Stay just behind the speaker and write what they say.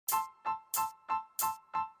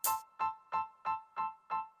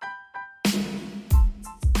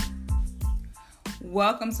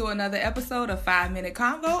Welcome to another episode of 5 Minute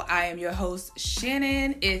Convo. I am your host,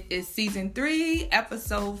 Shannon. It is season 3,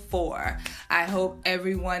 episode 4. I hope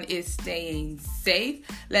everyone is staying safe.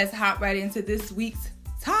 Let's hop right into this week's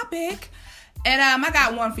topic. And I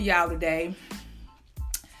got one for y'all today.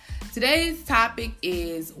 Today's topic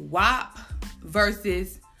is WAP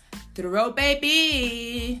versus Throat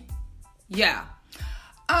Baby. Yeah.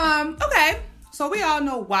 Okay. So we all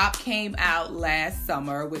know WAP came out last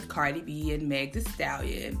summer with Cardi B and Meg Thee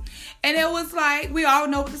Stallion. And it was like, we all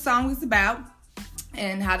know what the song was about.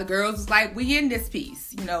 And how the girls was like, we in this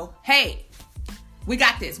piece. You know, hey, we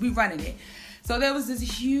got this. We running it. So there was this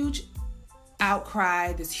huge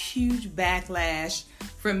outcry, this huge backlash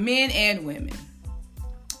from men and women.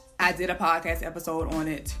 I did a podcast episode on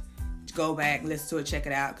it. Go back, listen to it, check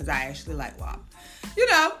it out, because I actually like WAP. You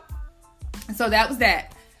know, so that was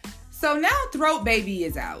that. So now Throat Baby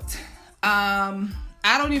is out. I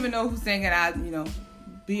don't even know who's singing.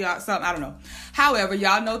 Be something. I don't know. However,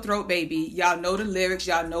 y'all know Throat Baby. Y'all know the lyrics.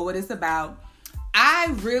 Y'all know what it's about. I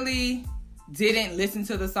really didn't listen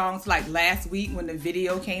to the songs like last week when the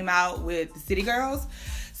video came out with the City Girls.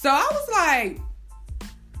 So I was like,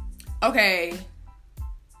 okay,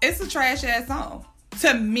 it's a trash ass song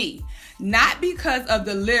to me. Not because of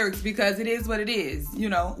the lyrics, because it is what it is. You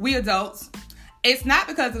know, we adults. It's not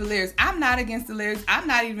because of the lyrics. I'm not against the lyrics. I'm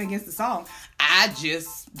not even against the song. I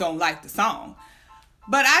just don't like the song.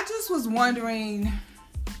 But I just was wondering,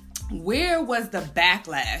 where was the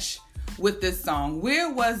backlash with this song?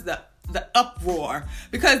 Where was the uproar?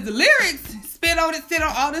 Because the lyrics, spit on it, sit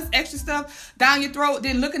on all this extra stuff down your throat.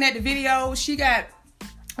 Then looking at the video, she got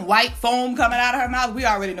white foam coming out of her mouth. We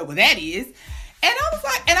already know what that is. And I was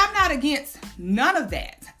like, and I'm not against none of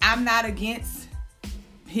that. I'm not against,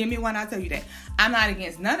 hear me when I tell you that. I'm not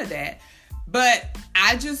against none of that. But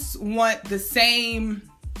I just want the same,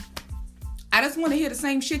 I just want to hear the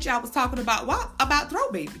same shit y'all was talking about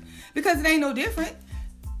Throat Baby. Because it ain't no different.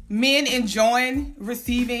 Men enjoying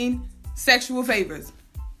receiving sexual favors.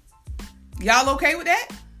 Y'all okay with that?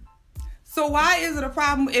 So why is it a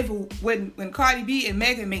problem if when Cardi B and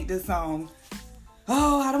Megan make this song,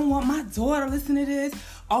 oh, I don't want my daughter listening to this.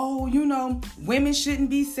 Oh, you know, women shouldn't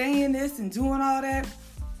be saying this and doing all that.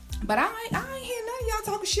 But I ain't hear none of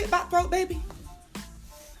y'all talking shit about Throat Baby.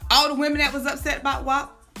 All the women that was upset about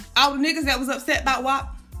WAP. All the niggas that was upset about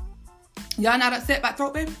WAP. Y'all not upset about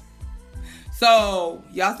Throat Baby? So,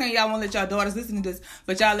 y'all saying y'all won't let y'all daughters listen to this,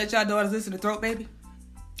 but y'all let y'all daughters listen to Throat Baby?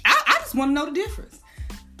 I just want to know the difference.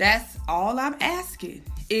 That's all I'm asking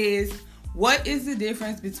is, what is the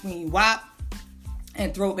difference between WAP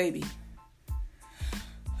and Throat Baby?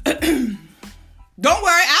 Don't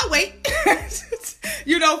worry, I'll wait.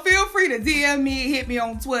 You know, feel free to DM me, hit me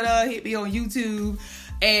on Twitter, hit me on YouTube,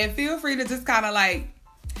 and feel free to just kind of like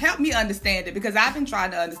help me understand it, because I've been trying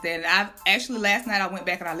to understand it. Last night I went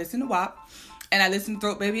back and I listened to WAP, and I listened to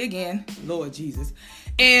Throat Baby again. Lord Jesus.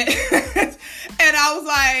 And and I was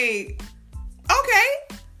like, okay,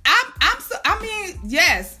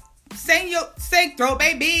 yes. Say Throat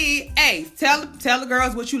Baby. Hey, tell the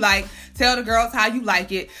girls what you like. Tell the girls how you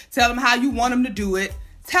like it. Tell them how you want them to do it.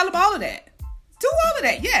 Tell them all of that. Do all of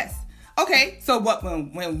that, yes. Okay, so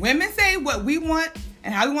when women say what we want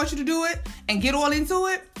and how we want you to do it and get all into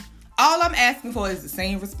it, all I'm asking for is the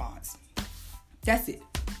same response. That's it.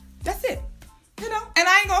 That's it. You know, and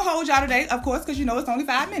I ain't gonna hold y'all today, of course, because you know it's only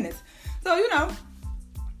 5 minutes. So, you know,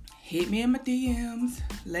 hit me in my DMs.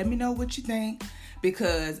 Let me know what you think.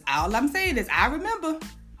 Because all I'm saying is, I remember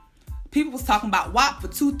people was talking about WAP for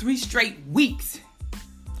 2-3 straight weeks.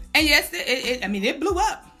 And yes, it blew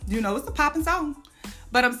up. You know, it's a popping song.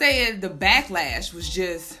 But I'm saying the backlash was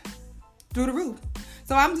just through the roof.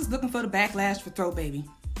 So I'm just looking for the backlash for Throat Baby.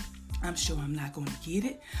 I'm sure I'm not going to get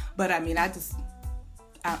it. But I mean, I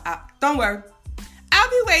don't worry. I'll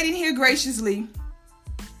be waiting here graciously.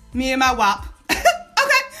 Me and my WAP.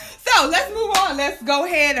 Okay, so let's move on. Let's go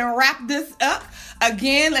ahead and wrap this up.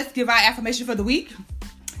 Again, let's give our affirmation for the week.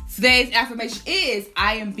 Today's affirmation is,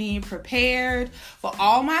 I am being prepared for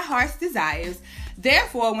all my heart's desires.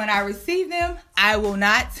 Therefore, when I receive them, I will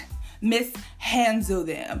not mishandle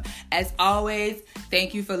them. As always,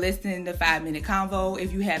 thank you for listening to 5 Minute Convo.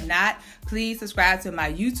 If you have not, please subscribe to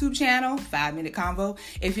my YouTube channel, 5 Minute Convo.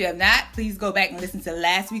 If you have not, please go back and listen to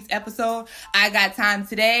last week's episode, I Got Time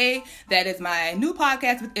Today. That is my new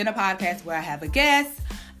podcast within a podcast where I have a guest.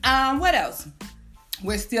 What else?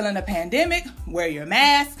 We're still in a pandemic. Wear your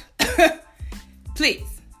mask.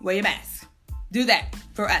 Please, wear your mask. Do that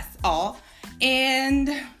for us all. And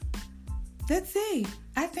let's see.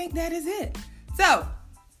 I think that is it. So,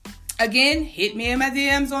 Again, hit me in my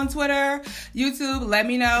DMs on Twitter, YouTube. Let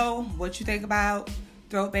me know what you think about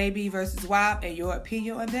Throat Baby versus WAP and your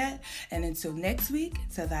opinion on that. And until next week,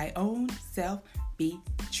 to thy own self be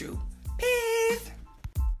true.